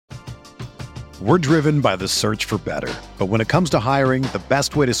We're driven by the search for better. But when it comes to hiring, the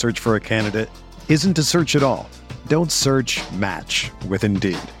best way to search for a candidate isn't to search at all. Don't search, match with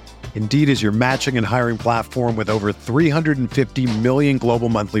Indeed. Indeed is your matching and hiring platform with over 350 million global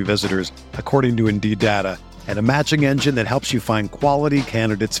monthly visitors, according to Indeed data, and a matching engine that helps you find quality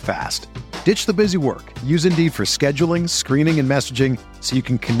candidates fast. Ditch the busy work. Use Indeed for scheduling, screening, and messaging so you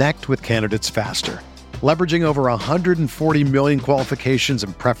can connect with candidates faster. Leveraging over 140 million qualifications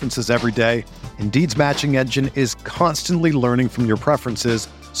and preferences every day, Indeed's matching engine is constantly learning from your preferences,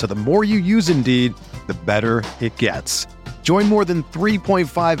 so the more you use Indeed, the better it gets. Join more than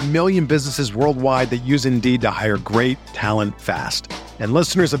 3.5 million businesses worldwide that use Indeed to hire great talent fast. And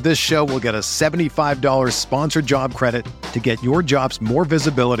listeners of this show will get a $75 sponsored job credit to get your jobs more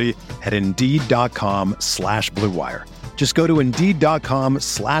visibility at Indeed.com/Blue Wire. Just go to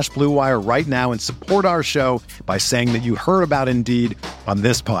Indeed.com/Blue Wire right now and support our show by saying that you heard about Indeed on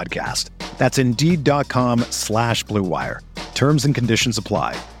this podcast. That's Indeed.com/Blue Wire. Terms and conditions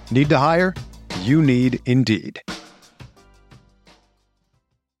apply. Need to hire? You need Indeed.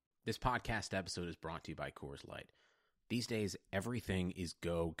 This podcast episode is brought to you by Coors Light. These days, everything is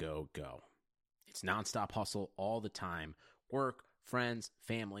go, go, go. It's nonstop hustle all the time. Work, friends,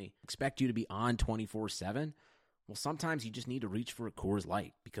 family, expect you to be on 24/7. Well, sometimes you just need to reach for a Coors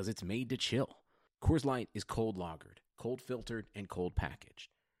Light because it's made to chill. Coors Light is cold lagered, cold filtered, and cold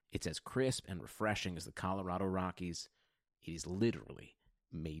packaged. It's as crisp and refreshing as the Colorado Rockies. It is literally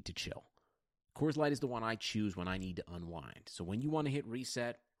made to chill. Coors Light is the one I choose when I need to unwind. So when you want to hit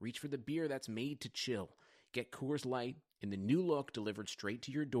reset, reach for the beer that's made to chill. Get Coors Light in the new look delivered straight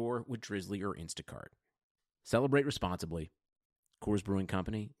to your door with Drizzly or Instacart. Celebrate responsibly. Coors Brewing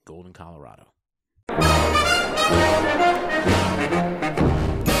Company, Golden, Colorado.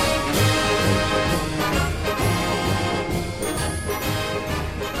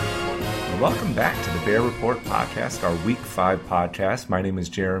 Welcome back to the Bear Report podcast, our Week 5 podcast. My name is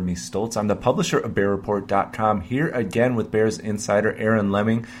Jeremy Stoltz. I'm the publisher of BearReport.com, here again with Bears insider Aaron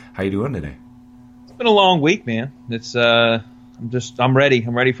Leming. How you doing today? It's been a long week, man. It's I'm ready.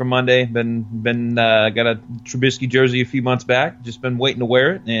 I'm ready for Monday. Got a Trubisky jersey a few months back. Just been waiting to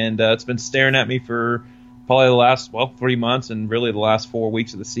wear it, and it's been staring at me for probably the last 3 months and really the last 4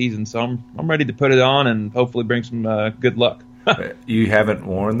 weeks of the season. So I'm ready to put it on and hopefully bring some good luck. You haven't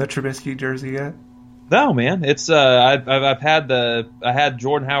worn the Trubisky jersey yet? No, man. It's I had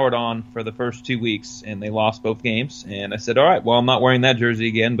Jordan Howard on for the first 2 weeks and they lost both games. And I said, all right, well, I'm not wearing that jersey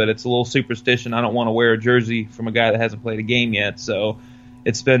again, but it's a little superstition. I don't want to wear a jersey from a guy that hasn't played a game yet. So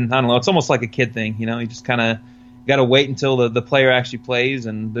it's been, I don't know, it's almost like a kid thing. You know, you just kind of got to wait until the player actually plays.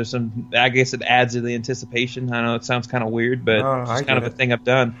 And there's some, I guess it adds to the anticipation. I know it sounds kind of weird, but it's kind of a thing I've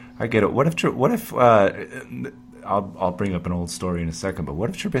done. I get it. What if I'll bring up an old story in a second, but what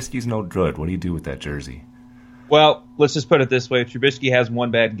if Trubisky's no good? What do you do with that jersey? Well, let's just put it this way. If Trubisky has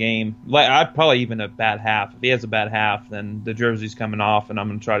one bad game, I'd probably even a bad half. If he has a bad half, then the jersey's coming off, and I'm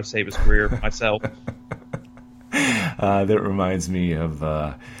going to try to save his career myself. That reminds me of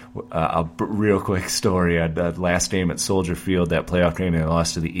a real quick story. That last game at Soldier Field, that playoff game they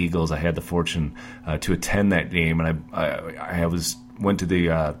lost to the Eagles, I had the fortune to attend that game, and I went to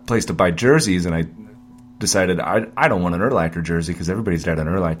the place to buy jerseys, and I decided I don't want an Urlacher jersey because everybody's got an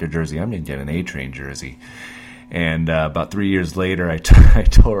Urlacher jersey. I'm going to get an A-Train jersey. And about 3 years later, I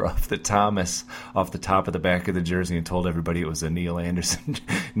tore off the Thomas off the top of the back of the jersey and told everybody it was a Neil Anderson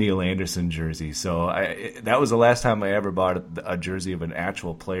jersey. So that was the last time I ever bought a jersey of an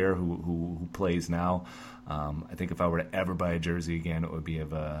actual player who plays now. I think if I were to ever buy a jersey again, it would be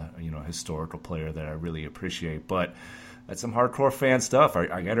of a historical player that I really appreciate. But that's some hardcore fan stuff.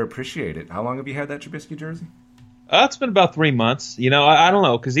 I got to appreciate it. How long have you had that Trubisky jersey? It's been about 3 months. I don't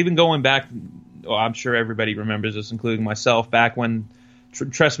know, because even going back, I'm sure everybody remembers this, including myself, back when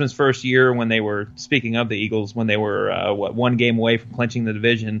Trestman's first year, when they were, speaking of the Eagles, when they were, one game away from clinching the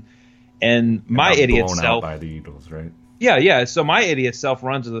division. And my idiot self. Blown out by the Eagles, right? Yeah. So my idiot self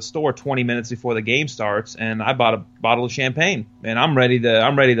runs to the store 20 minutes before the game starts, and I bought a bottle of champagne, and I'm ready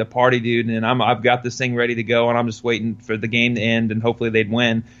to party, dude. And I've got this thing ready to go, and I'm just waiting for the game to end, and hopefully they'd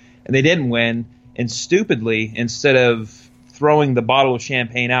win. And they didn't win, and stupidly, instead of throwing the bottle of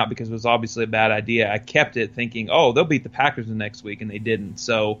champagne out because it was obviously a bad idea, I kept it thinking, oh, they'll beat the Packers the next week, and they didn't.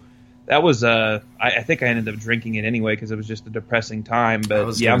 So that was I think I ended up drinking it anyway because it was just a depressing time.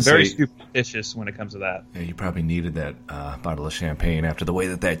 But yeah, I'm very superstitious when it comes to that. Yeah, you probably needed that bottle of champagne after the way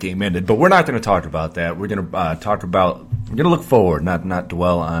that game ended. But we're not going to talk about that. We're going to talk about I'm going to look forward, not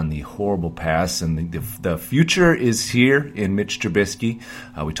dwell on the horrible past. And the future is here in Mitch Trubisky.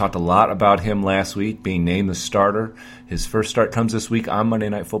 We talked a lot about him last week, being named the starter. His first start comes this week on Monday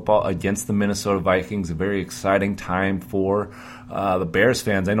Night Football against the Minnesota Vikings. A very exciting time for the Bears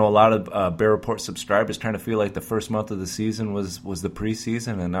fans. I know a lot of Bear Report subscribers trying to feel like the first month of the season was the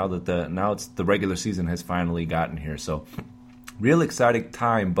preseason, and now it's the regular season has finally gotten here. So real exciting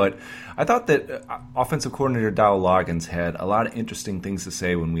time, but I thought that offensive coordinator Dow Loggins had a lot of interesting things to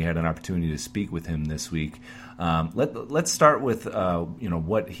say when we had an opportunity to speak with him this week. Let's start with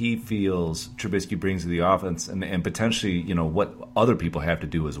what he feels Trubisky brings to the offense, and potentially what other people have to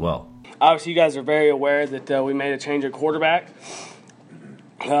do as well. Obviously, you guys are very aware that we made a change at quarterback.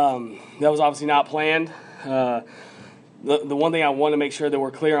 That was obviously not planned. The one thing I want to make sure that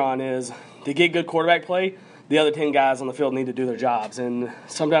we're clear on is to get good quarterback play, the other 10 guys on the field need to do their jobs. And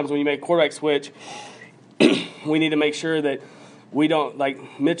sometimes when you make a quarterback switch, we need to make sure that we don't,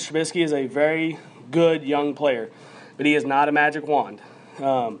 like, Mitch Trubisky is a very good young player, but he is not a magic wand.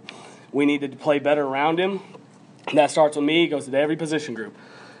 We need to play better around him. That starts with me, goes to every position group.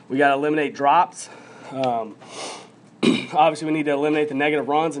 We got to eliminate drops. Obviously, we need to eliminate the negative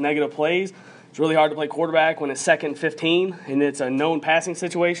runs and negative plays. It's really hard to play quarterback when it's 2nd and 15 and it's a known passing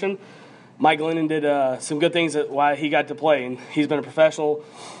situation. Mike Glennon did some good things why he got to play, and he's been a professional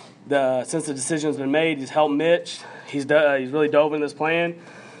since the decision's been made. He's helped Mitch. He's really dove in this plan,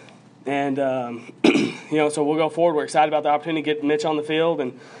 and so we'll go forward. We're excited about the opportunity to get Mitch on the field,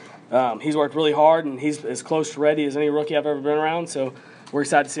 and he's worked really hard, and he's as close to ready as any rookie I've ever been around. So we're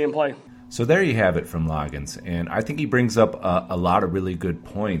excited to see him play. So there you have it from Loggins, and I think he brings up a lot of really good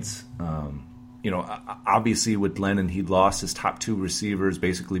points. Obviously with Glennon, he lost his top 2 receivers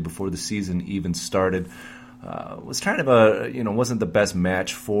basically before the season even started. Was kind of wasn't the best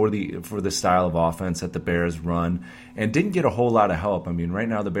match for the style of offense that the Bears run, and didn't get a whole lot of help. I mean, right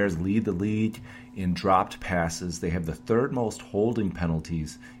now the Bears lead the league in dropped passes. They have the 3rd most holding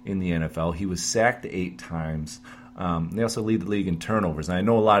penalties in the NFL. He was sacked 8 times. They also lead the league in turnovers, and I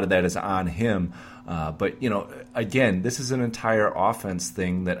know a lot of that is on him. But, again, this is an entire offense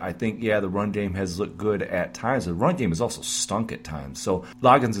thing that I think, the run game has looked good at times. The run game has also stunk at times. So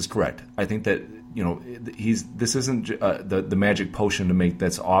Loggins is correct. I think that, this isn't the magic potion to make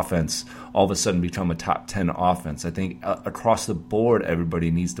this offense all of a sudden become a top 10 offense. I think across the board,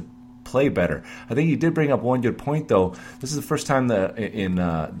 everybody needs to play better. I think you did bring up one good point, though. This is the first time in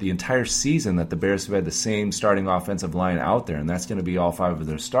the entire season that the Bears have had the same starting offensive line out there, and that's going to be all 5 of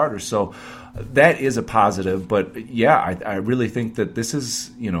their starters. So that is a positive. But I really think that this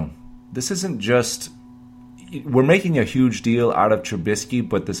is, this isn't just. We're making a huge deal out of Trubisky,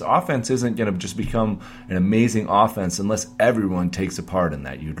 but this offense isn't going to just become an amazing offense unless everyone takes a part in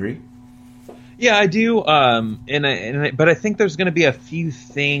that. You agree? Yeah, I do. But I think there's going to be a few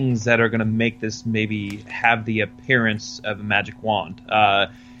things that are going to make this maybe have the appearance of a magic wand.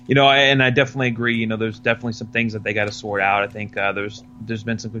 And I definitely agree. There's definitely some things that they got to sort out. I think there's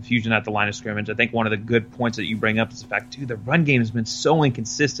been some confusion at the line of scrimmage. I think one of the good points that you bring up is the fact, too, the run game has been so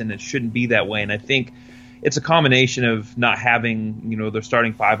inconsistent. It shouldn't be that way. And I think it's a combination of not having, their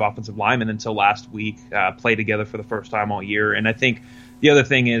starting 5 offensive linemen until last week play together for the first time all year. And I think the other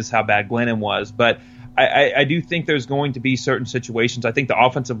thing is how bad Glennon was. But I do think there's going to be certain situations. I think the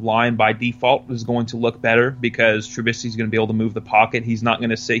offensive line by default is going to look better because Trubisky's going to be able to move the pocket. He's not going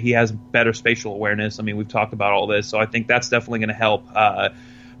to say he has better spatial awareness. I mean, we've talked about all this. So I think that's definitely going to help.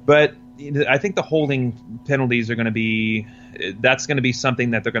 But I think the holding penalties are going to be – that's going to be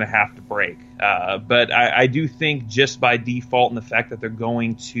something that they're going to have to break. But I do think just by default and the fact that they're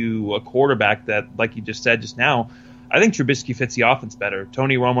going to a quarterback that, like you just said just now, I think Trubisky fits the offense better.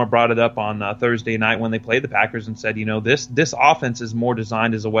 Tony Romo brought it up on Thursday night when they played the Packers and said, this offense is more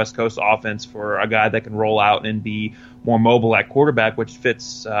designed as a West Coast offense for a guy that can roll out and be more mobile at quarterback, which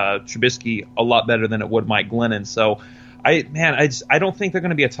fits Trubisky a lot better than it would Mike Glennon. So I don't think they're going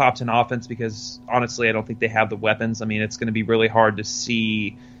to be a top 10 offense because, honestly, I don't think they have the weapons. I mean, it's going to be really hard to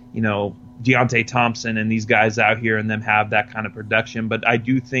see, Deontay Thompson and these guys out here and them have that kind of production. But I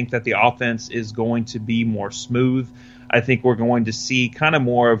do think that the offense is going to be more smooth. I think we're going to see kind of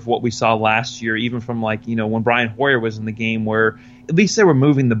more of what we saw last year, even from when Brian Hoyer was in the game, where at least they were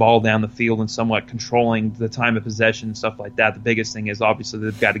moving the ball down the field and somewhat controlling the time of possession and stuff like that. The biggest thing is obviously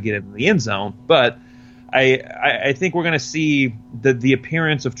they've got to get into the end zone. But I think we're going to see the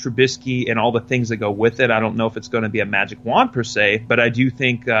appearance of Trubisky and all the things that go with it. I don't know if it's going to be a magic wand per se, but I do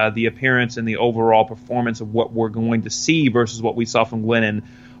think the appearance and the overall performance of what we're going to see versus what we saw from Glennon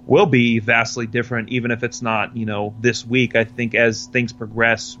will be vastly different, even if it's not, this week. I think as things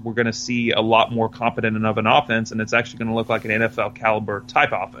progress, we're going to see a lot more competent of an offense, and it's actually going to look like an NFL caliber type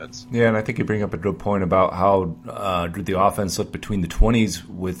offense. Yeah, and I think you bring up a good point about how the offense looked between the 20s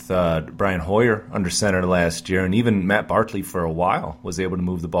with Brian Hoyer under center last year, and even Matt Barkley for a while was able to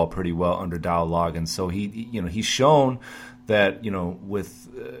move the ball pretty well under Dow Loggins. So he's shown that with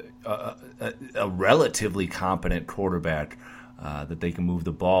a relatively competent quarterback, that they can move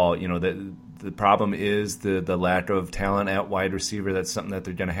the ball. The problem is the lack of talent at wide receiver. That's something that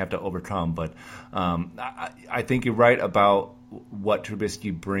they're going to have to overcome. But I think you're right about what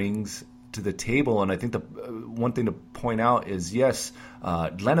Trubisky brings to the table. And I think the one thing to point out is, yes,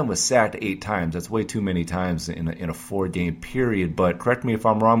 Glennon was sacked 8 times. That's way too many times in a 4-game period. But correct me if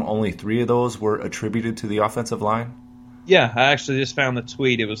I'm wrong, only 3 of those were attributed to the offensive line? Yeah, I actually just found the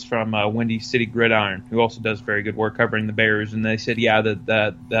tweet. It was from Windy City Gridiron, who also does very good work covering the Bears. And they said,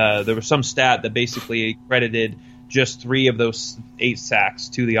 that there was some stat that basically credited just 3 of those 8 sacks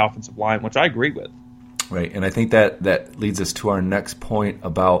to the offensive line, which I agree with. Right, and I think that leads us to our next point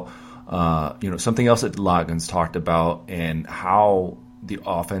about something else that Loggins talked about, and how the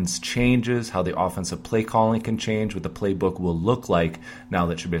offense changes, how the offensive play calling can change, what the playbook will look like now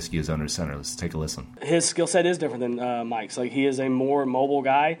that Trubisky is under center. Let's take a listen. His skill set is different than Mike's. Like, he is a more mobile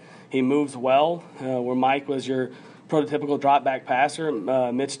guy. He moves well, where Mike was your prototypical drop back passer.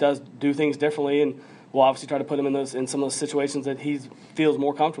 Mitch does do things differently, and we'll obviously try to put him in some of those situations that he feels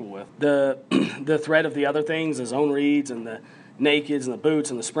more comfortable with. The threat of the other things, the zone reads and the nakeds and the boots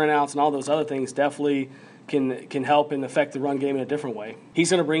and the sprint outs and all those other things definitely can help and affect the run game in a different way. He's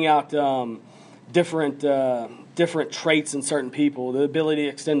going to bring out different traits in certain people, the ability to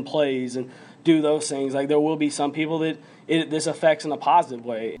extend plays and do those things. Like, there will be some people that this affects in a positive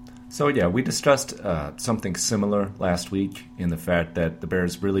way. So, yeah, we discussed something similar last week in the fact that the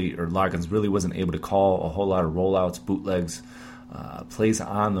Bears Loggins really wasn't able to call a whole lot of rollouts, bootlegs, plays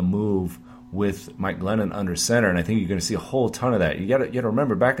on the move with Mike Glennon under center, and I think you're going to see a whole ton of that. You got to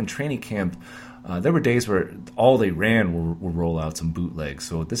remember, back in training camp, there were days where all they ran were rollouts and bootlegs.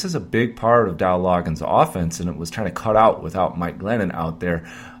 So this is a big part of Dow Loggins' offense, and it was trying to cut out without Mike Glennon out there.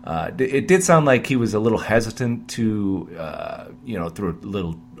 It did sound like he was a little hesitant to, throw a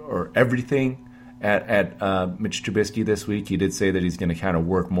little or everything at Mitch Trubisky this week. He did say that he's going to kind of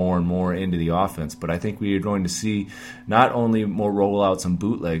work more and more into the offense, but I think we are going to see not only more rollouts and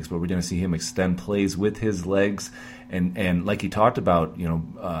bootlegs, but we're going to see him extend plays with his legs. And like he talked about,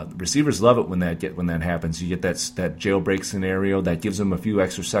 receivers love it when that happens. You get that jailbreak scenario that gives them a few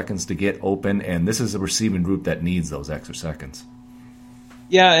extra seconds to get open, and this is a receiving group that needs those extra seconds.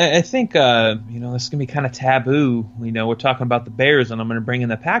 Yeah, I think this is gonna be kind of taboo. We're talking about the Bears, and I'm going to bring in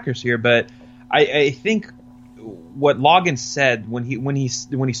the Packers here, but I think what Loggins said when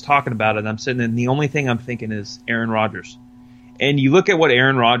he's talking about it, I'm sitting there, and the only thing I'm thinking is Aaron Rodgers. And you look at what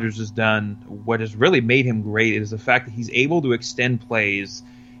Aaron Rodgers has done, what has really made him great is the fact that he's able to extend plays,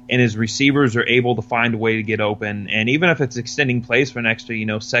 and his receivers are able to find a way to get open. And even if it's extending plays for an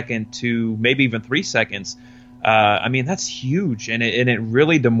extra, second to maybe even 3 seconds, that's huge. And it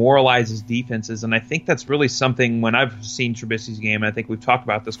really demoralizes defenses. And I think that's really something, when I've seen Trubisky's game, and I think we've talked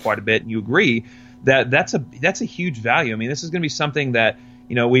about this quite a bit, and you agree, that's a huge value. This is going to be something that,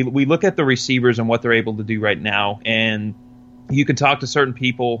 we look at the receivers and what they're able to do right now, and you can talk to certain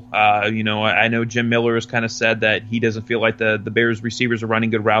people. I know Jim Miller has kind of said that he doesn't feel like the Bears receivers are running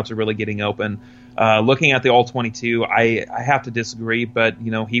good routes or really getting open. Looking at the All-22, I have to disagree, but,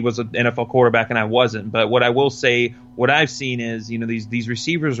 he was an NFL quarterback and I wasn't. But what I will say, what I've seen is, these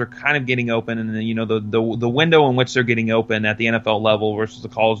receivers are kind of getting open, and the window in which they're getting open at the NFL level versus the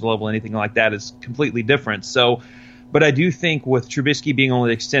college level, anything like that, is completely different. So, but I do think with Trubisky being able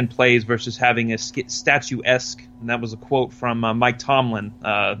to extend plays versus having a statuesque, and that was a quote from Mike Tomlin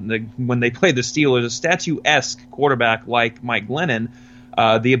when they played the Steelers, a statuesque quarterback like Mike Glennon,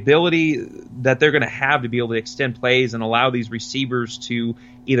 the ability that they're going to have to be able to extend plays and allow these receivers to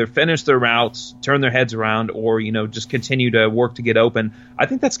either finish their routes, turn their heads around, or just continue to work to get open. I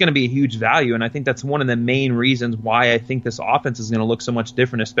think that's going to be a huge value, and I think that's one of the main reasons why I think this offense is going to look so much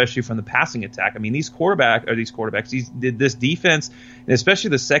different, especially from the passing attack. This defense, and especially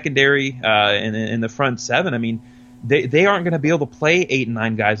the secondary and the front seven, they aren't going to be able to play 8 and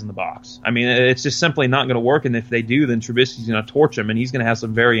 9 guys in the box. It's just simply not going to work, and if they do, then Trubisky's going to torch them, and he's going to have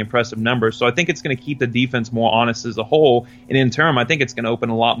some very impressive numbers. So I think it's going to keep the defense more honest as a whole, and in turn, I think it's going to open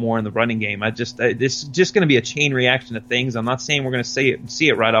a lot more in the running game. This is just going to be a chain reaction of things. I'm not saying we're going to see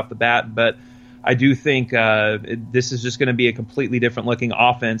it right off the bat, but I do think this is just going to be a completely different looking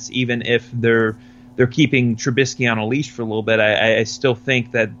offense, even if they're they're keeping Trubisky on a leash for a little bit, I still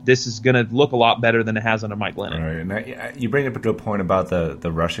think that this is going to look a lot better than it has under Mike Glennon. Right, and you bring up a good point about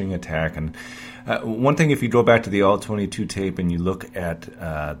the rushing attack. And one thing, if you go back to the All-22 tape and you look at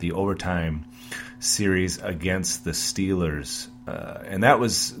the overtime series against the Steelers, and that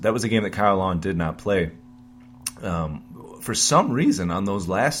was a game that Kyle Long did not play. For some reason, on those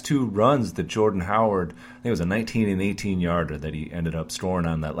last two runs that Jordan Howard, I think it was a 19 and 18-yarder that he ended up scoring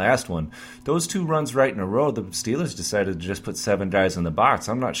on that last one, those two runs right in a row, the Steelers decided to just put 7 guys in the box.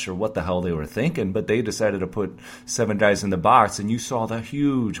 I'm not sure what the hell they were thinking, but they decided to put 7 guys in the box, and you saw the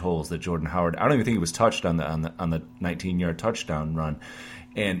huge holes that Jordan Howard, I don't even think he was touched on the 19-yard touchdown run.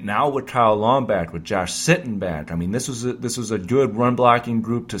 And now with Kyle Long back, with Josh Sitton back, I mean, this was a good run-blocking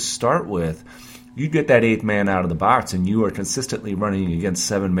group to start with. You get that 8th man out of the box and you are consistently running against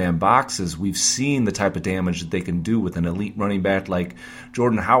 7-man boxes. We've seen the type of damage that they can do with an elite running back like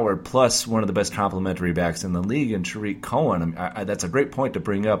Jordan Howard, plus one of the best complementary backs in the league, and Tariq Cohen. That's a great point to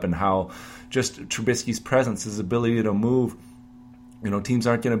bring up, and how just Trubisky's presence, his ability to move. Teams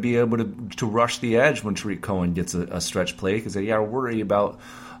aren't going to be able to rush the edge when Tariq Cohen gets a stretch play, because they got to worry about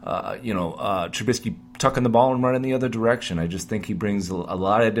Trubisky tucking the ball and running the other direction. I just think he brings a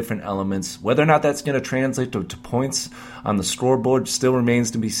lot of different elements. Whether or not that's going to translate to points on the scoreboard still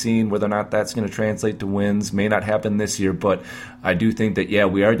remains to be seen. Whether or not that's going to translate to wins may not happen this year, but I do think that,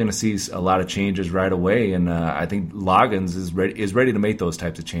 we are going to see a lot of changes right away, and I think Loggins is ready to make those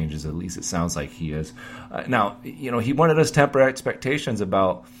types of changes. At least it sounds like he is. Now, he wanted us to temper expectations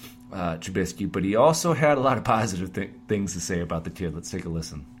about Trubisky, but he also had a lot of positive things to say about the kid. Let's take a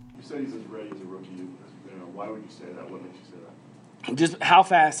listen. You said he's as ready as a rookie. Why would you say that? What makes you say that? Just how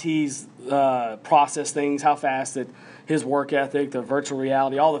fast he's processed things, how fast that his work ethic, the virtual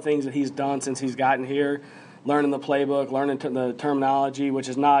reality, all the things that he's done since he's gotten here, learning the playbook, learning the terminology, which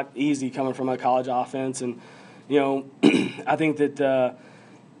is not easy coming from a college offense. And, I think that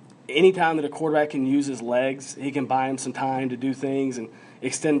anytime that a quarterback can use his legs, he can buy him some time to do things and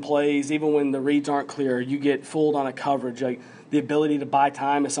extend plays. Even when the reads aren't clear, you get fooled on a coverage. Like, the ability to buy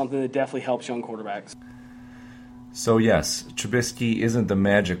time is something that definitely helps young quarterbacks. So yes, Trubisky isn't the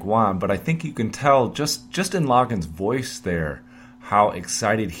magic wand, but I think you can tell just in Loggins' voice there how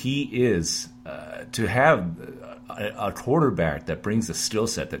excited he is to have a quarterback that brings the skill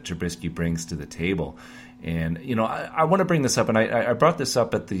set that Trubisky brings to the table. And I want to bring this up, and I brought this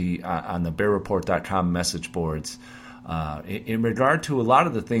up at on the BearReport.com message boards. In regard to a lot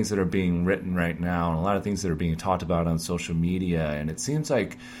of the things that are being written right now and a lot of things that are being talked about on social media, and it seems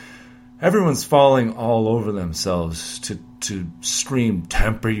like everyone's falling all over themselves to scream,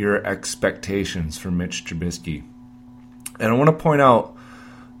 temper your expectations for Mitch Trubisky. And I want to point out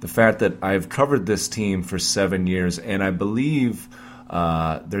the fact that I've covered this team for 7 years, and I believe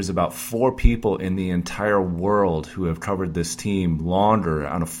there's about 4 people in the entire world who have covered this team longer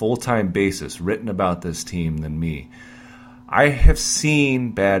on a full-time basis, written about this team than me. I have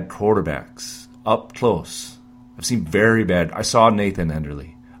seen bad quarterbacks up close. I've seen very bad. I saw Nathan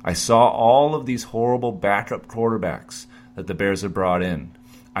Enderle. I saw all of these horrible backup quarterbacks that the Bears have brought in.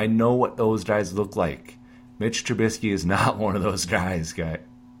 I know what those guys look like. Mitch Trubisky is not one of those guys, guy.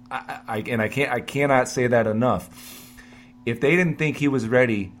 I cannot say that enough. If they didn't think he was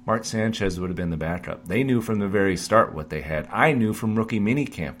ready, Mark Sanchez would have been the backup. They knew from the very start what they had. I knew from rookie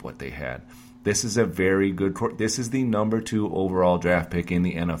minicamp what they had. This is a very good – this is the number 2 overall draft pick in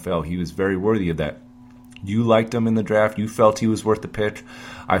the NFL. He was very worthy of that. You liked him in the draft. You felt he was worth the pick.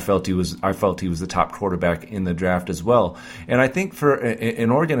 I felt he was the top quarterback in the draft as well. And I think for an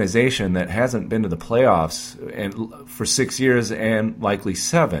organization that hasn't been to the playoffs and for 6 years and likely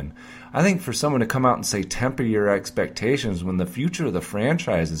 7, I think for someone to come out and say temper your expectations when the future of the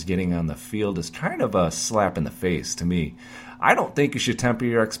franchise is getting on the field is kind of a slap in the face to me. I don't think you should temper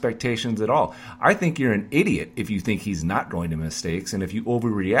your expectations at all. I think you're an idiot if you think he's not going to mistakes, and if you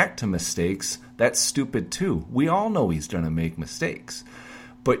overreact to mistakes, that's stupid too. We all know he's going to make mistakes.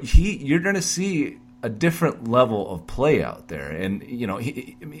 But you're going to see a different level of play out there. And,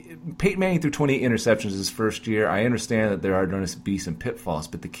 Peyton Manning threw 28 interceptions his first year. I understand that there are going to be some pitfalls,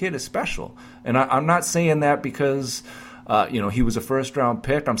 but the kid is special. And I'm not saying that because he was a first-round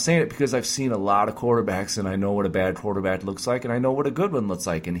pick. I'm saying it because I've seen a lot of quarterbacks, and I know what a bad quarterback looks like, and I know what a good one looks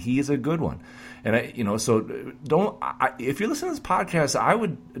like, and he is a good one. And if you're listening to this podcast, I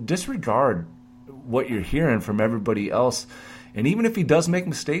would disregard what you're hearing from everybody else. And even if he does make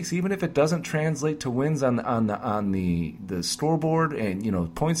mistakes, even if it doesn't translate to wins on the scoreboard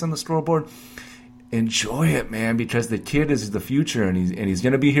and points on the scoreboard, enjoy it, man, because the kid is the future, and he's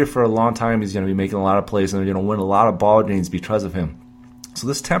going to be here for a long time. He's going to be making a lot of plays, and they're going to win a lot of ball games because of him. So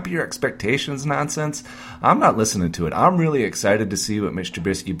this temper your expectations nonsense, I'm not listening to it. I'm really excited to see what Mitch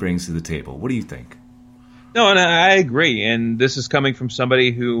Trubisky brings to the table. What do you think? No, and I agree. And this is coming from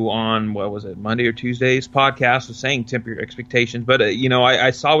somebody who on, what was it, Monday or Tuesday's podcast was saying temper your expectations. But,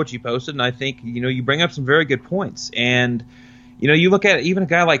 I saw what you posted, and I think, you bring up some very good points. And, you look at even a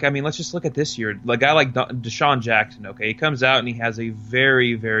guy like, let's just look at this year. A guy like Deshaun Jackson, okay? He comes out and he has a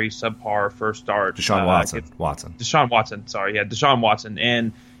very, very subpar first start. Deshaun Watson. Deshaun Watson.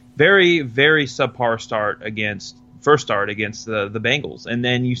 And very, very subpar first start against the Bengals. And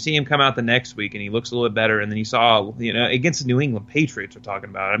then you see him come out the next week and he looks a little bit better. And then you saw, against the New England Patriots we're talking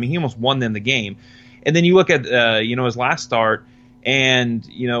about. He almost won them the game. And then you look at, his last start and,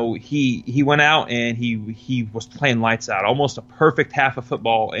 he went out and he was playing lights out, almost a perfect half of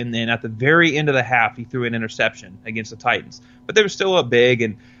football. And then at the very end of the half, he threw an interception against the Titans. But they were still up big.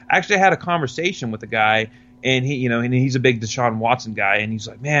 And I actually had a conversation with a guy. And he, and he's a big Deshaun Watson guy, and he's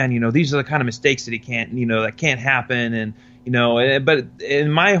like, man, these are the kind of mistakes that that can't happen, and but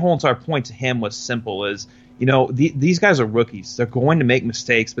my whole entire point to him was simple: is these guys are rookies, they're going to make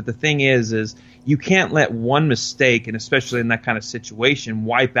mistakes, but the thing is you can't let one mistake, and especially in that kind of situation,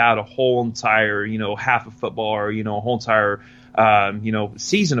 wipe out a whole entire half of football or a whole entire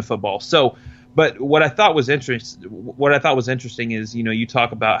season of football. So. But what I thought was interesting is, you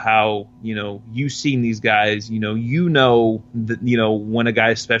talk about how, you've seen these guys, that, when a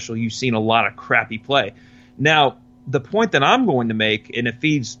guy is special, you've seen a lot of crappy play. Now, the point that I'm going to make, and it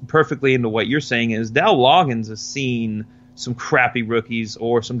feeds perfectly into what you're saying, is Dow Loggins has seen some crappy rookies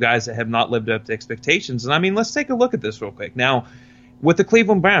or some guys that have not lived up to expectations. And let's take a look at this real quick. Now, with the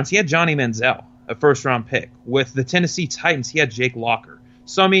Cleveland Browns, he had Johnny Manziel, a first-round pick. With the Tennessee Titans, he had Jake Locker.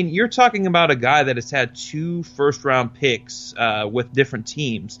 So, you're talking about a guy that has had 2 first-round picks with different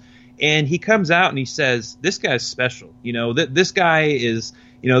teams, and he comes out and he says, this guy's special. This guy is,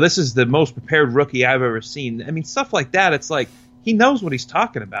 this is the most prepared rookie I've ever seen. Stuff like that, it's like he knows what he's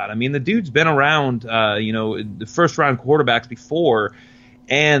talking about. The dude's been around, the first-round quarterbacks before,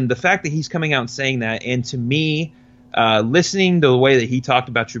 and the fact that he's coming out and saying that, and to me, listening to the way that he talked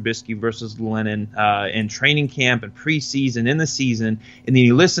about Trubisky versus Lennon in training camp and preseason, in the season, and then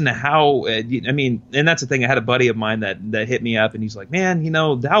you listen to how, and that's the thing. I had a buddy of mine that hit me up, and he's like, man,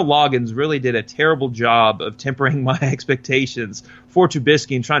 Dow Loggins really did a terrible job of tempering my expectations for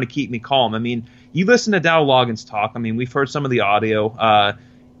Trubisky and trying to keep me calm. You listen to Dow Loggins talk. We've heard some of the audio,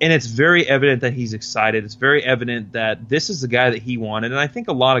 and it's very evident that he's excited. It's very evident that this is the guy that he wanted. And I think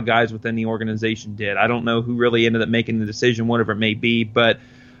a lot of guys within the organization did. I don't know who really ended up making the decision, whatever it may be. But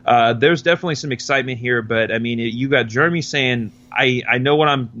there's definitely some excitement here. But, you got Jeremy saying, I know what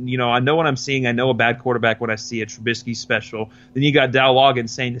I'm seeing. I know a bad quarterback when I see a Trubisky special. Then you got Dow Loggins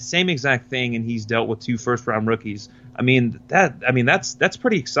saying the same exact thing, and he's dealt with 2 first-round rookies. That's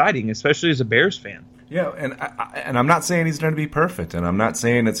pretty exciting, especially as a Bears fan. Yeah, and I'm not saying he's going to be perfect, and I'm not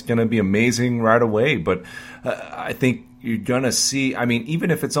saying it's going to be amazing right away, but I think you're going to see,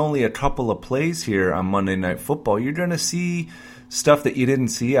 even if it's only a couple of plays here on Monday Night Football, you're going to see stuff that you didn't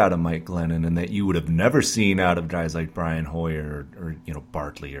see out of Mike Glennon and that you would have never seen out of guys like Brian Hoyer or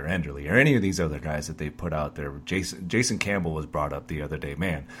Bartley or Enderle or any of these other guys that they put out there. Jason Campbell was brought up the other day.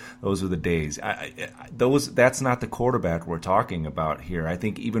 Man, those were the days. That's not the quarterback we're talking about here. I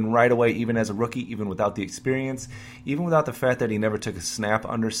think even right away, even as a rookie, even without the experience, even without the fact that he never took a snap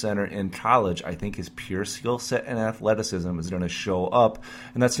under center in college, I think his pure skill set and athleticism is going to show up,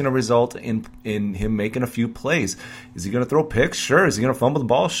 and that's going to result in him making a few plays. Is he going to throw picks? Sure. Is he going to fumble the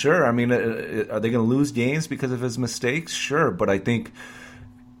ball? Sure. Are they going to lose games because of his mistakes? Sure. But I think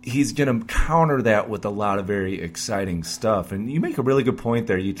he's going to counter that with a lot of very exciting stuff. And you make a really good point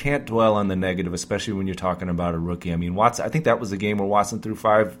there. You can't dwell on the negative, especially when you're talking about a rookie. Watson, I think that was the game where Watson threw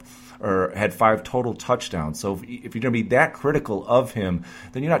 5 had 5 total touchdowns. So if you're going to be that critical of him,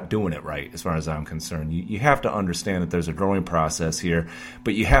 then you're not doing it right as far as I'm concerned. You have to understand that there's a growing process here,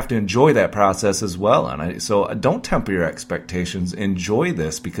 but you have to enjoy that process as well. And so don't temper your expectations. Enjoy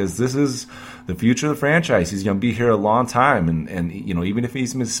this, because this is the future of the franchise. He's going to be here a long time. And even if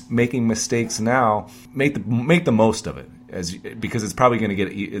he's making mistakes now, make the most of it, because it's probably going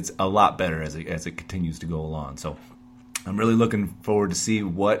to it's a lot better as it continues to go along. So I'm really looking forward to see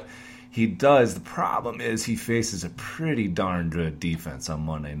what he does. The problem is he faces a pretty darn good defense on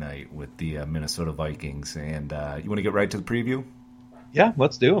Monday night with the Minnesota Vikings. And you want to get right to the preview? Yeah,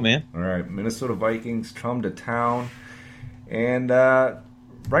 let's do it, man. All right, Minnesota Vikings come to town. And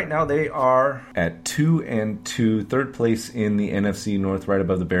right now they are at 2-2, third place in the NFC North, right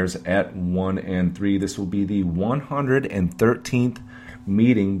above the Bears at 1-3. This will be the 113th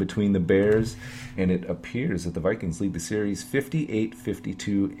meeting between the Bears, and it appears that the Vikings lead the series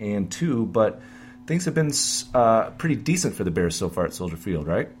 58-52-2, but things have been pretty decent for the Bears so far at Soldier Field,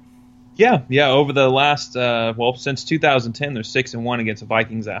 right? Yeah. Over the last since 2010, they're 6-1 against the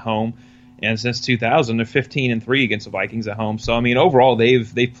Vikings at home, and since 2000, they're 15-3 against the Vikings at home. So I mean, overall,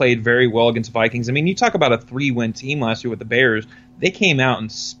 they've played very well against the Vikings. I mean, you talk about a 3-win team last year with the Bears. They came out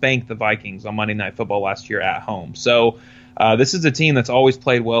and spanked the Vikings on Monday Night Football last year at home. So this is a team that's always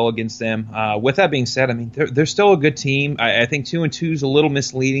played well against them. With that being said, I mean, they're still a good team. I think 2-2 is a little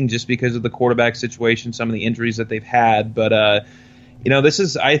misleading just because of the quarterback situation, some of the injuries that they've had, but.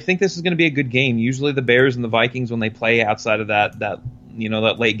 I think this is going to be a good game. Usually the Bears and the Vikings, when they play outside of that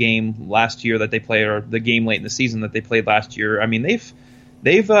late game last year that they played, or the game late in the season that they played last year, I mean, they've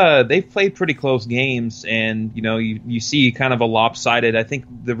played pretty close games, and you see kind of a lopsided. I think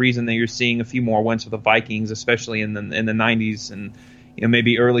the reason that you're seeing a few more wins for the Vikings, especially in the 90s and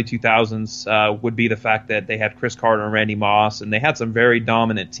maybe early 2000s, would be the fact that they had Chris Carter and Randy Moss, and they had some very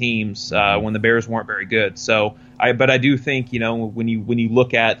dominant teams when the Bears weren't very good. So, I do think when you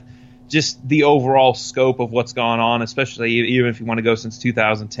look at just the overall scope of what's gone on, especially even if you want to go since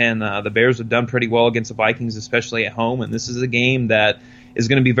 2010, the Bears have done pretty well against the Vikings, especially at home, and this is a game that is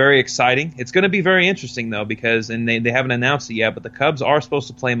going to be very exciting. It's going to be very interesting, though, because they haven't announced it yet, but the Cubs are supposed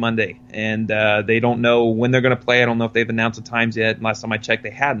to play Monday, and they don't know when they're going to play. I don't know if they've announced the times yet. Last time I checked, they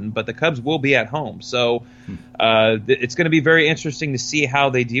hadn't, but the Cubs will be at home. So it's going to be very interesting to see how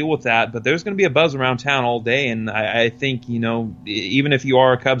they deal with that, but there's going to be a buzz around town all day, and I think, even if you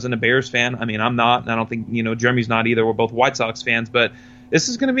are a Cubs and a Bears fan, I mean, I'm not, and I don't think, Jeremy's not either. We're both White Sox fans, but this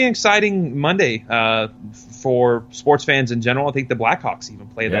is going to be an exciting Monday for sports fans in general. I think the Blackhawks even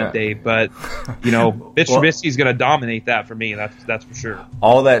play that day, but Mitch Trubisky is going to dominate that for me. That's for sure.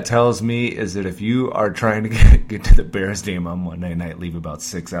 All that tells me is that if you are trying to get to the Bears game on Monday night, leave about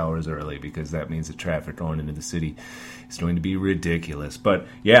 6 hours early, because that means the traffic going into the city is going to be ridiculous. But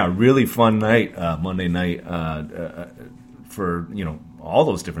yeah, really fun night Monday night for all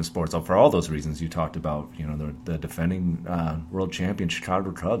those different sports, for all those reasons you talked about. The defending world champion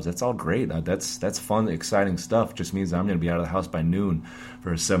Chicago Cubs. That's all great. That's fun, exciting stuff. Just means I'm going to be out of the house by noon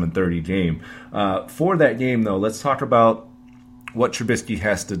for a 7:30 game. For that game, though, let's talk about what Trubisky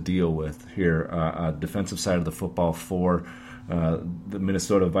has to deal with here. Defensive side of the football for the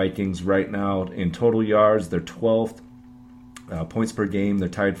Minnesota Vikings right now. In total yards, they're 12th. Points per game, they're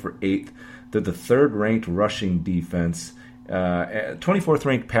tied for 8th. They're the third-ranked rushing defense. 24th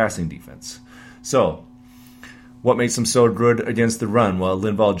ranked passing defense. So, what makes them so good against the run? Well,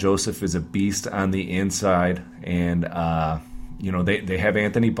 Linval Joseph is a beast on the inside, and they have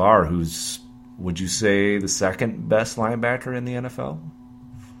Anthony Barr, who's, would you say, the second best linebacker in the NFL?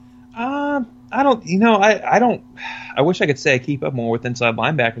 I don't. I wish I could say I keep up more with inside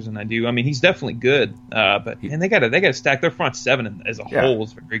linebackers than I do. I mean, he's definitely good, but they got to stack their front seven as a whole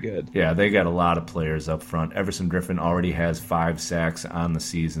is very good. Yeah, they got a lot of players up front. Everson Griffin already has 5 sacks on the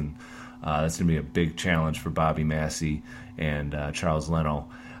season. That's going to be a big challenge for Bobby Massey and Charles Leno.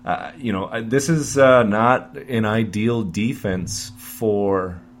 This is not an ideal defense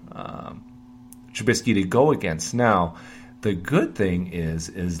for Trubisky to go against. Now, the good thing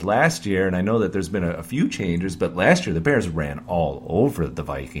is last year, and I know that there's been a few changes, but last year the Bears ran all over the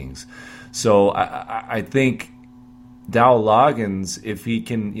Vikings. So I think Dowell Loggins, if he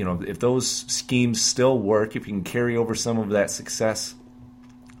can, if those schemes still work, if he can carry over some of that success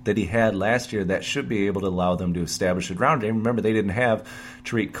that he had last year, that should be able to allow them to establish a ground game. Remember, they didn't have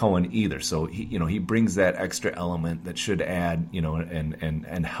Tariq Cohen either, so he brings that extra element that should add,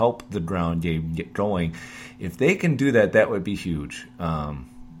 and help the ground game get going. If they can do that, that would be huge,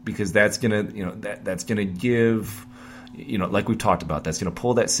 because that's gonna, that's gonna give, like we talked about, that's gonna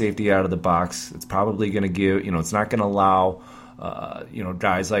pull that safety out of the box. It's probably gonna give, it's not gonna allow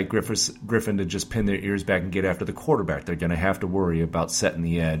guys like Griffin to just pin their ears back and get after the quarterback. They're going to have to worry about setting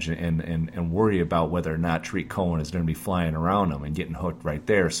the edge and worry about whether or not Tariq Cohen is going to be flying around them and getting hooked right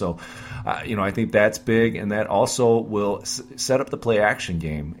there. So, I think that's big, and that also will set up the play action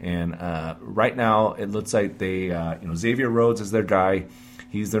game. And right now, it looks like they, Xavier Rhodes is their guy.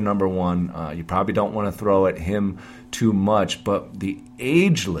 He's their number one. You probably don't want to throw at him too much, but the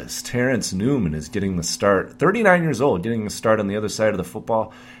ageless Terrence Newman is getting the start. 39 years old, getting the start on the other side of the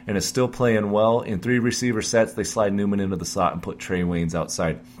football, and is still playing well. In 3 receiver sets, they slide Newman into the slot and put Trey Waynes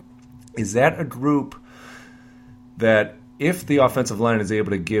outside. Is that a group that, if the offensive line is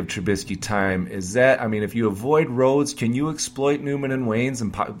able to give Trubisky time, if you avoid Rhodes, can you exploit Newman and Waynes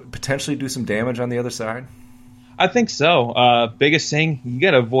and potentially do some damage on the other side? I think so. Biggest thing, you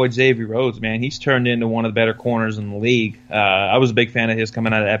got to avoid Xavier Rhodes, man. He's turned into one of the better corners in the league. I was a big fan of his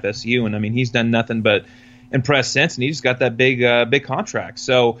coming out of FSU, and I mean, he's done nothing but impress since, and he just got that big contract.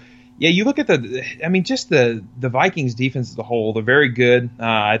 So, yeah, you look at just the Vikings defense as a whole, they're very good.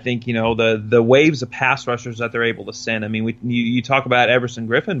 I think, the waves of pass rushers that they're able to send. I mean, you talk about Everson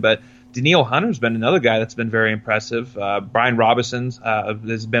Griffin, but Danielle Hunter's been another guy that's been very impressive. Brian Robinson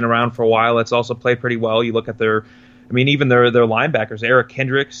has been around for a while. That's also played pretty well. You look at even their linebackers. Eric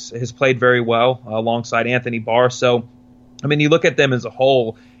Kendricks has played very well alongside Anthony Barr. So, I mean, you look at them as a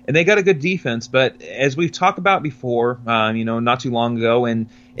whole, and they got a good defense. But as we've talked about before, not too long ago, and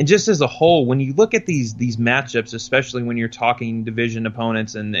just as a whole, when you look at these matchups, especially when you're talking division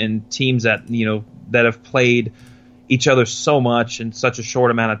opponents and teams that that have played each other so much in such a short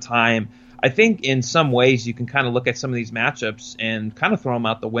amount of time, I think in some ways you can kind of look at some of these matchups and kind of throw them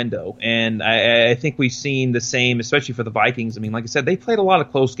out the window. And I think we've seen the same, especially for the Vikings. I mean, like I said, they played a lot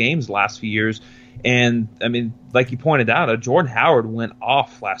of close games the last few years. And, I mean, like you pointed out, Jordan Howard went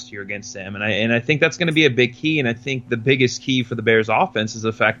off last year against them. And I think that's going to be a big key. And I think the biggest key for the Bears offense is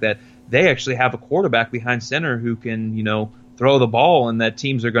the fact that they actually have a quarterback behind center who can, throw the ball, and that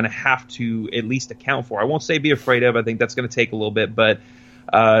teams are going to have to at least account for. I won't say be afraid of. I think that's going to take a little bit, but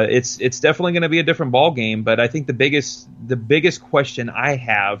it's definitely going to be a different ball game. But I think the biggest question I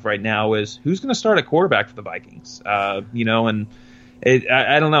have right now is who's going to start at quarterback for the Vikings. I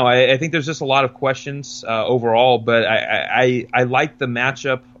don't know. I think there's just a lot of questions overall, but I like the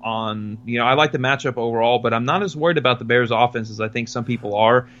matchup I like the matchup overall, but I'm not as worried about the Bears offense as I think some people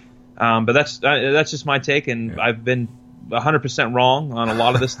are. But that's just my take, and yeah. I've been 100% wrong on a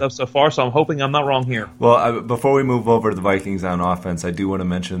lot of this stuff so far, so I'm hoping I'm not wrong here. Well, before we move over to the Vikings on offense, I do want to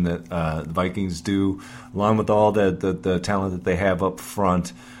mention that the Vikings do, along with all the talent that they have up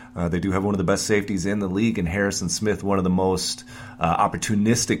front, they do have one of the best safeties in the league, and Harrison Smith, one of the most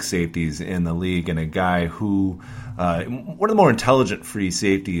opportunistic safeties in the league, and a guy who, one of the more intelligent free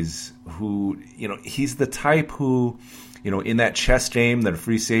safeties who, he's the type who, in that chess game that a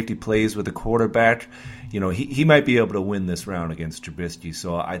free safety plays with a quarterback, he might be able to win this round against Trubisky.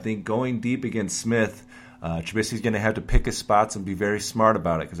 So I think going deep against Smith, Trubisky's going to have to pick his spots and be very smart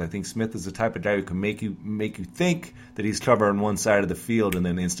about it, because I think Smith is the type of guy who can make you think that he's covering one side of the field and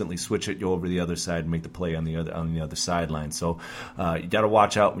then instantly switch it over the other side and make the play on the other sideline. So you got to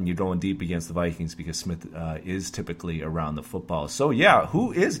watch out when you're going deep against the Vikings, because Smith is typically around the football. So yeah,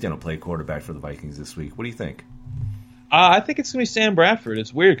 who is going to play quarterback for the Vikings this week? What do you think? I think it's going to be Sam Bradford.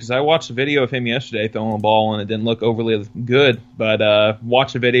 It's weird because I watched a video of him yesterday throwing a ball, and it didn't look overly good. But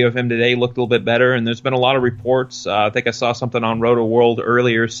watched a video of him today, looked a little bit better. And there's been a lot of reports. I think I saw something on Roto World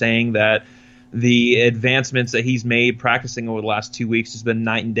earlier saying that the advancements that he's made practicing over the last 2 weeks has been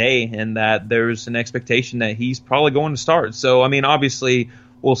night and day, and that there's an expectation that he's probably going to start. So, I mean, obviously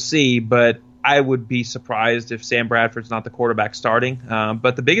we'll see, but I would be surprised if Sam Bradford's not the quarterback starting.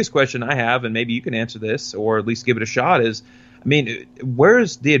 But the biggest question I have, and maybe you can answer this or at least give it a shot, is, I mean,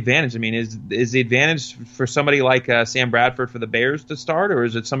 where's the advantage? I mean, is the advantage for somebody like Sam Bradford for the Bears to start, or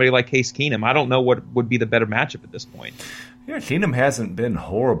is it somebody like Case Keenum? I don't know what would be the better matchup at this point. Yeah, Keenum hasn't been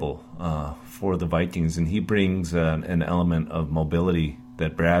horrible for the Vikings, and he brings an element of mobility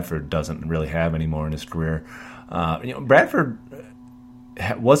that Bradford doesn't really have anymore in his career. Bradford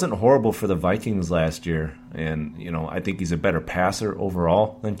wasn't horrible for the Vikings last year, and I think he's a better passer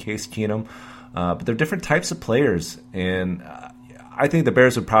overall than Case Keenum. But they're different types of players, and I think the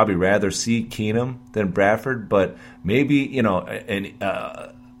Bears would probably rather see Keenum than Bradford. But maybe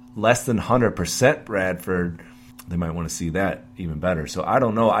less than 100% Bradford, they might want to see that even better. So I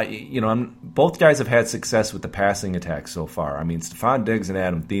don't know. Both guys have had success with the passing attack so far. I mean, Stephon Diggs and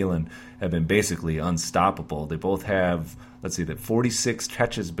Adam Thielen have been basically unstoppable. They both have, let's see, 46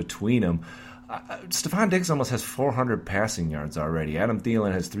 catches between them. Stephon Diggs almost has 400 passing yards already. Adam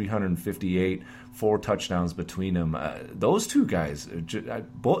Thielen has 358, 4 touchdowns between them. Those two guys,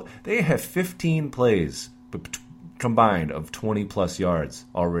 they have 15 plays combined of 20-plus yards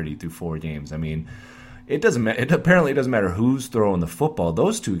already through 4 games. I mean, it apparently doesn't matter who's throwing the football.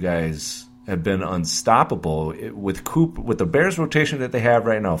 Those two guys have been unstoppable with the Bears rotation that they have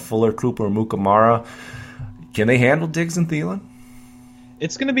right now. Fuller, Cooper, Mukamara. Can they handle Diggs and Thielen?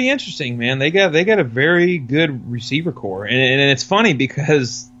 It's going to be interesting, man. They got a very good receiver core, and it's funny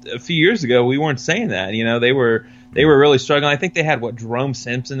because a few years ago we weren't saying that. They were really struggling. I think they had Jerome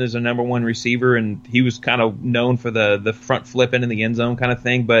Simpson as their number one receiver, and he was kind of known for the front flipping in the end zone kind of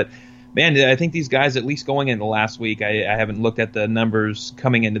thing. But man, I think these guys, at least going into last week, I haven't looked at the numbers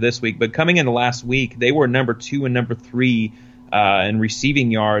coming into this week, but coming into last week, they were number 2 and number 3 and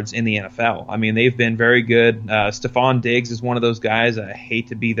receiving yards in the NFL. I mean, they've been very good. Stephon Diggs is one of those guys. I hate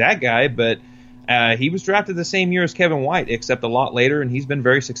to be that guy, but he was drafted the same year as Kevin White, except a lot later, and he's been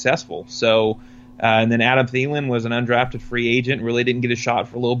very successful. So, and then Adam Thielen was an undrafted free agent, really didn't get a shot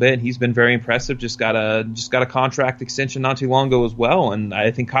for a little bit. He's been very impressive. Just got a contract extension not too long ago as well. And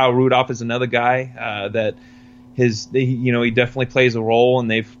I think Kyle Rudolph is another guy that he definitely plays a role, and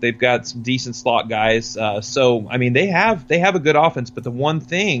they've got some decent slot guys. So I mean, they have a good offense, but the one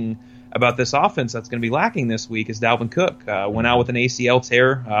thing about this offense that's going to be lacking this week is Dalvin Cook. Went out with an ACL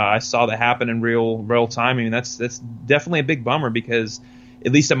tear. I saw that happen in real time. I mean, that's definitely a big bummer, because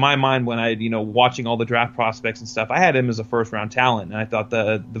at least in my mind, when I watching all the draft prospects and stuff, I had him as a first round talent, and I thought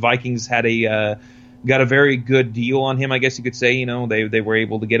the Vikings had got a very good deal on him, I guess you could say. They were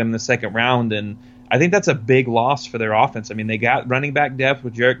able to get him in the second round, and I think that's a big loss for their offense. I mean, they got running back depth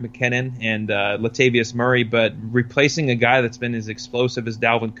with Jerick McKinnon and Latavius Murray, but replacing a guy that's been as explosive as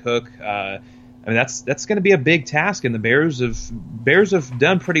Dalvin Cook, I mean, that's going to be a big task. And the Bears have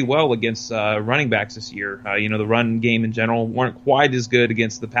done pretty well against running backs this year. The run game in general weren't quite as good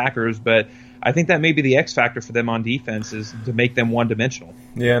against the Packers, but I think that may be the X factor for them on defense, is to make them one-dimensional.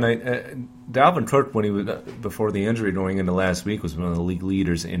 Yeah, and Dalvin Cook, when he was before the injury going into last week, was one of the league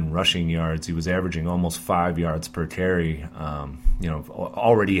leaders in rushing yards. He was averaging almost 5 yards per carry.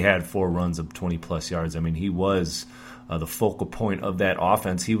 Already had 4 runs of 20-plus yards. I mean, he was the focal point of that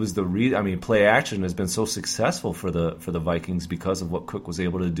offense. He was play action has been so successful for the Vikings because of what Cook was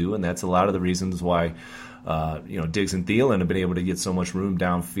able to do, and that's a lot of the reasons why Diggs and Thielen have been able to get so much room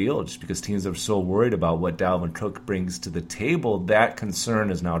downfield, just because teams are so worried about what Dalvin Cook brings to the table. That concern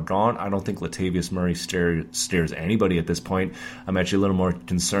is now gone. I don't think Latavius Murray stares anybody at this point. I'm actually a little more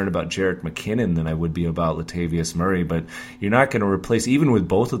concerned about Jerick McKinnon than I would be about Latavius Murray, but you're not going to replace, even with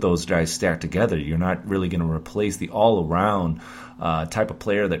both of those guys stacked together, you're not really going to replace the all-around type of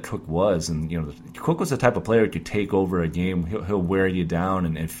player that Cook was. And Cook was the type of player who could take over a game. He'll wear you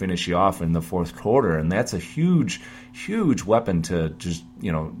down and finish you off in the fourth quarter, and that's a huge weapon to just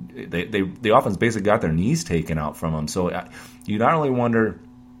the offense basically got their knees taken out from them. So you not only wonder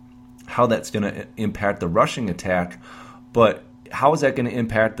how that's going to impact the rushing attack, but how is that going to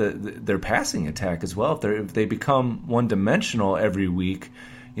impact their passing attack as well? If they become one-dimensional every week,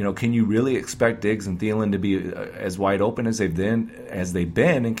 can you really expect Diggs and Thielen to be as wide open as they've been,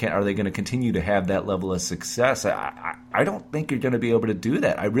 and are they going to continue to have that level of success? I don't think you're going to be able to do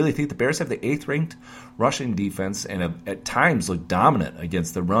that. I really think the Bears have the 8th-ranked rushing defense, and have, at times, looked dominant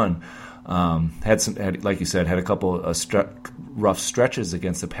against the run. Had like you said, had a couple rough stretches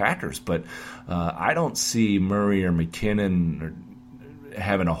against the Packers, but I don't see Murray or McKinnon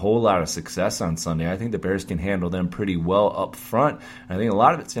having a whole lot of success on Sunday. I think the Bears can handle them pretty well up front. And I think a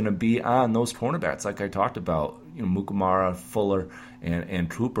lot of it's going to be on those cornerbacks, like I talked about, Mukamara, Fuller, and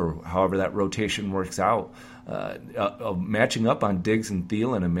Cooper. However that rotation works out, matching up on Diggs and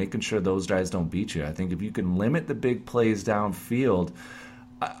Thielen and making sure those guys don't beat you. I think if you can limit the big plays downfield,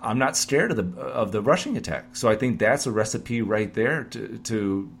 I'm not scared of the rushing attack. So I think that's a recipe right there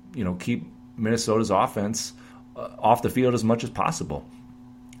to keep Minnesota's offense off the field as much as possible.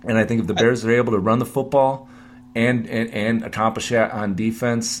 And I think if the Bears are able to run the football and accomplish that on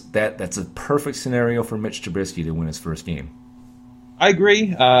defense, that's a perfect scenario for Mitch Trubisky to win his first game. I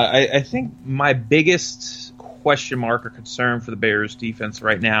agree. I think my biggest question mark or concern for the Bears defense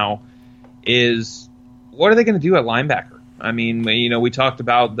right now is, what are they going to do at linebacker? I mean, we talked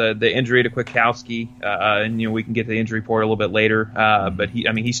about the injury to Kwiatkowski, and we can get to the injury report a little bit later. But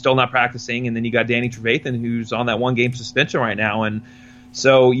he's still not practicing, and then you got Danny Trevathan, who's on that 1-game suspension right now, and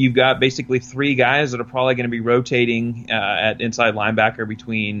so you've got basically 3 guys that are probably going to be rotating at inside linebacker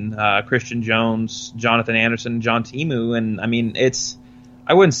between Christian Jones, Jonathan Anderson, and John Timu, and I mean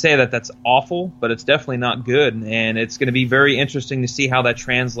I wouldn't say that's awful, but it's definitely not good, and it's going to be very interesting to see how that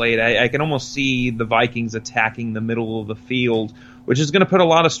translates. I can almost see the Vikings attacking the middle of the field, which is going to put a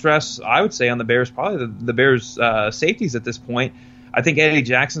lot of stress, I would say, on the Bears, probably the Bears' safeties at this point. I think Eddie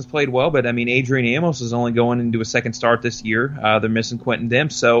Jackson's played well, but Adrian Amos is only going into a second start this year. They're missing Quentin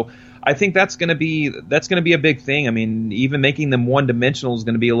Demps, so I think that's going to be a big thing. I mean, even making them one-dimensional is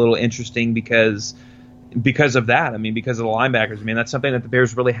going to be a little interesting because of that. Because of the linebackers. That's something that the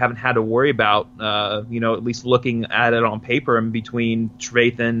Bears really haven't had to worry about, at least looking at it on paper, and between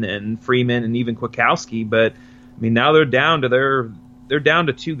Trevathan and Freeman and even Kwiatkowski. But, now they're down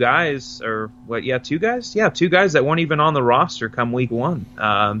to 2 guys, or what, 2 guys? Yeah, 2 guys that weren't even on the roster come week 1,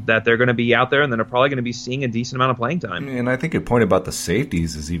 that they're going to be out there, and then they're probably going to be seeing a decent amount of playing time. And I think your point about the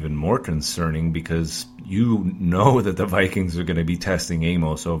safeties is even more concerning, because that the Vikings are going to be testing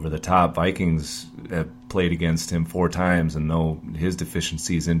Amos over the top. Vikings have played against him 4 times and know his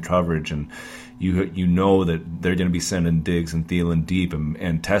deficiencies in coverage, and you know that they're going to be sending Diggs and Thielen deep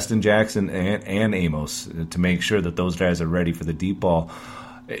and testing Jackson and Amos to make sure that those guys are ready for the deep ball.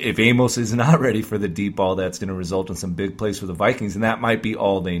 If Amos is not ready for the deep ball, that's going to result in some big plays for the Vikings, and that might be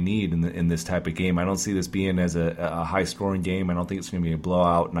all they need in this type of game. I don't see this being as a high-scoring game. I don't think it's going to be a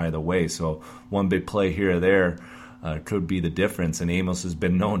blowout in either way. So one big play here or there could be the difference, and Amos has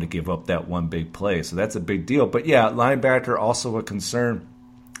been known to give up that one big play. So that's a big deal. But, yeah, linebacker also a concern.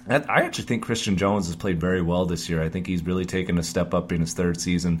 I actually think Christian Jones has played very well this year. I think he's really taken a step up in his 3rd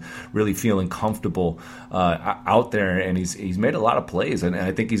season, really feeling comfortable out there, and he's made a lot of plays, and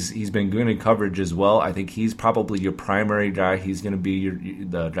I think he's been good in coverage as well. I think he's probably your primary guy. He's going to be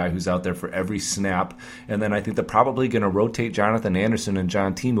the guy who's out there for every snap, and then I think they're probably going to rotate Jonathan Anderson and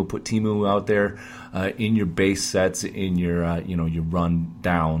John Timu, put Timu out there in your base sets, in your your run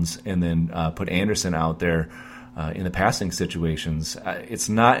downs, and then put Anderson out there in the passing situations. It's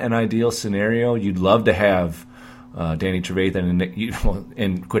not an ideal scenario. You'd love to have Danny Trevathan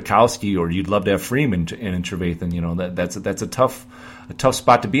and Kwiatkowski, or you'd love to have Freeman and Trevathan. That's a tough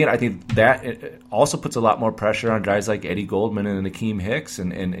spot to be in. I think that also puts a lot more pressure on guys like Eddie Goldman and Akeem Hicks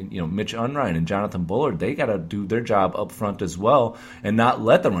and Mitch Unrein and Jonathan Bullard. They got to do their job up front as well, and not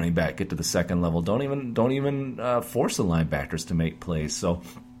let the running back get to the second level. Don't even force the linebackers to make plays. So,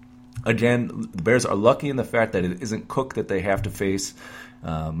 again, the Bears are lucky in the fact that it isn't Cook that they have to face.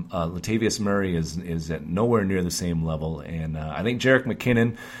 Latavius Murray is at nowhere near the same level, and I think Jerick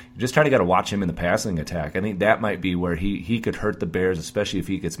McKinnon, you just kind of got to watch him in the passing attack. I think that might be where he could hurt the Bears, especially if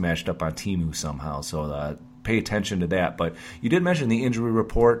he gets matched up on Timu somehow. So pay attention to that. But you did mention the injury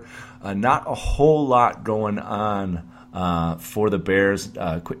report. Not a whole lot going on for the Bears.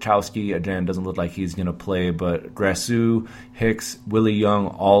 Kwiatkowski, again, doesn't look like he's going to play, but Grasu, Hicks, Willie Young,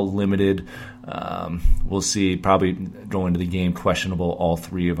 all limited. We'll see. Probably going to the game questionable, all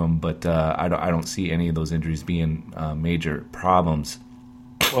 3 of them, but I don't see any of those injuries being major problems.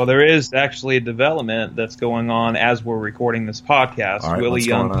 Well, there is actually a development that's going on as we're recording this podcast. Right, Willie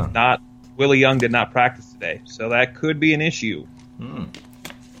Young did not practice today, so that could be an issue.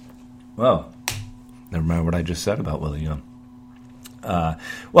 Well, never mind what I just said about Willie Young.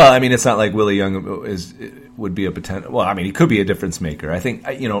 Well, I mean, it's not like Willie Young would be a potential. Well, I mean, he could be a difference maker. I think,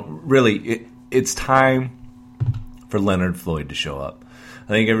 really, it's time for Leonard Floyd to show up. I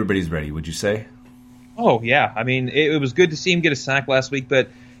think everybody's ready. Would you say? Oh, yeah. I mean, it was good to see him get a sack last week, but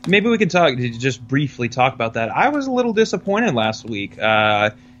maybe we can just briefly talk about that. I was a little disappointed last week.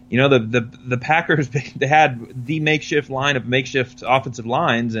 The Packers, they had the makeshift line of makeshift offensive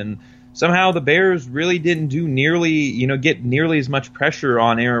lines, and somehow the Bears really didn't do get nearly as much pressure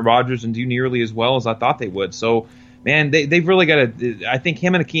on Aaron Rodgers and do nearly as well as I thought they would. So, man, they've really got to – I think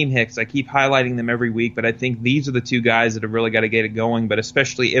him and Akeem Hicks, I keep highlighting them every week, but I think these are the 2 guys that have really got to get it going. But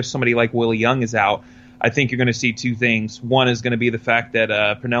especially if somebody like Willie Young is out, I think you're going to see 2 things. One is going to be the fact that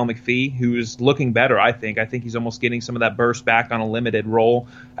Pernell McPhee, who's looking better, I think he's almost getting some of that burst back on a limited role.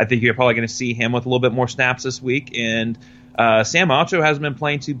 I think you're probably going to see him with a little bit more snaps this week. And Sam Acho hasn't been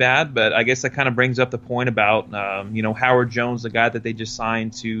playing too bad, but I guess that kind of brings up the point about, Howard Jones, the guy that they just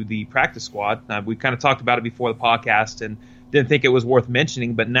signed to the practice squad. We kind of talked about it before the podcast and didn't think it was worth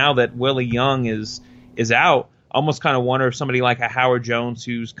mentioning, but now that Willie Young is out, I almost kind of wonder if somebody like a Howard Jones,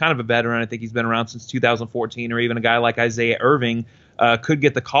 who's kind of a veteran, I think he's been around since 2014, or even a guy like Isaiah Irving, could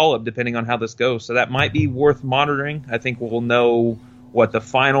get the call-up depending on how this goes. So that might be worth monitoring. I think we'll know what the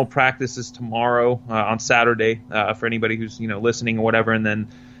final practice is tomorrow on Saturday for anybody who's listening or whatever, and then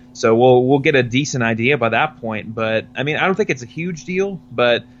so we'll get a decent idea by that point. But I mean, I don't think it's a huge deal,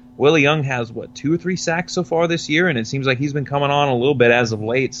 but Willie Young has 2 or 3 sacks so far this year, and it seems like he's been coming on a little bit as of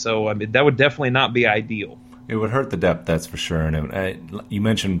late. So I mean, that would definitely not be ideal. It would hurt the depth, that's for sure. And you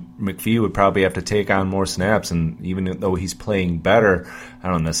mentioned McPhee would probably have to take on more snaps, and even though he's playing better, I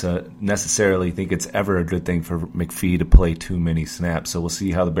don't necessarily think it's ever a good thing for McPhee to play too many snaps. So we'll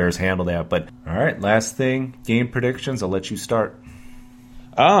see how the Bears handle that. But all right, last thing, game predictions. I'll let you start.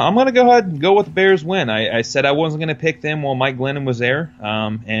 I'm going to go ahead and go with the Bears win. I said I wasn't going to pick them while Mike Glennon was there,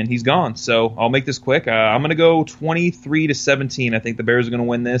 and he's gone. So I'll make this quick. I'm going to go 23-17. I think the Bears are going to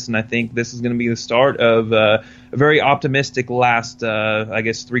win this, and I think this is going to be the start of a very optimistic last,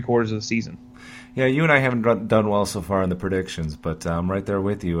 3 quarters of the season. Yeah, you and I haven't done well so far in the predictions, but I'm right there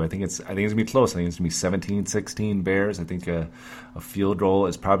with you. I think it's going to be close. I think it's going to be 17-16 Bears. I think a field goal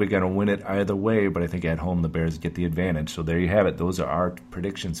is probably going to win it either way, but I think at home the Bears get the advantage. So there you have it. Those are our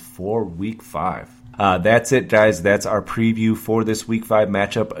predictions for Week 5. That's it, guys. That's our preview for this Week 5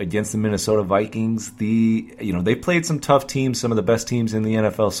 matchup against the Minnesota Vikings. They played some tough teams, some of the best teams in the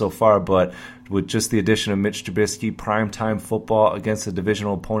NFL so far, but with just the addition of Mitch Trubisky, primetime football against a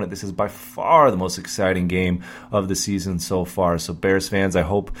divisional opponent, this is by far the most exciting game of the season so far. So Bears fans, I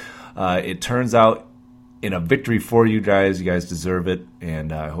hope it turns out in a victory for you guys. You guys deserve it,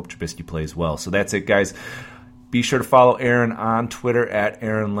 and I hope Trubisky plays well. So that's it, guys. Be sure to follow Aaron on Twitter at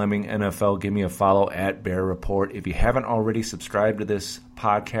Aaron Lemming NFL. Give me a follow at Bear Report. If you haven't already subscribed to this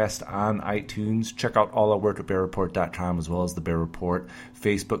podcast on iTunes, check out all our work at BearReport.com as well as the Bear Report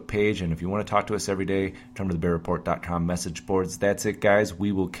Facebook page. And if you want to talk to us every day, come to the BearReport.com message boards. That's it, guys.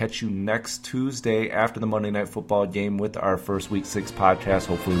 We will catch you next Tuesday after the Monday Night Football game with our first Week 6 podcast.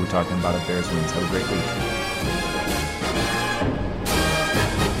 Hopefully we're talking about a Bears wins. Have a great week.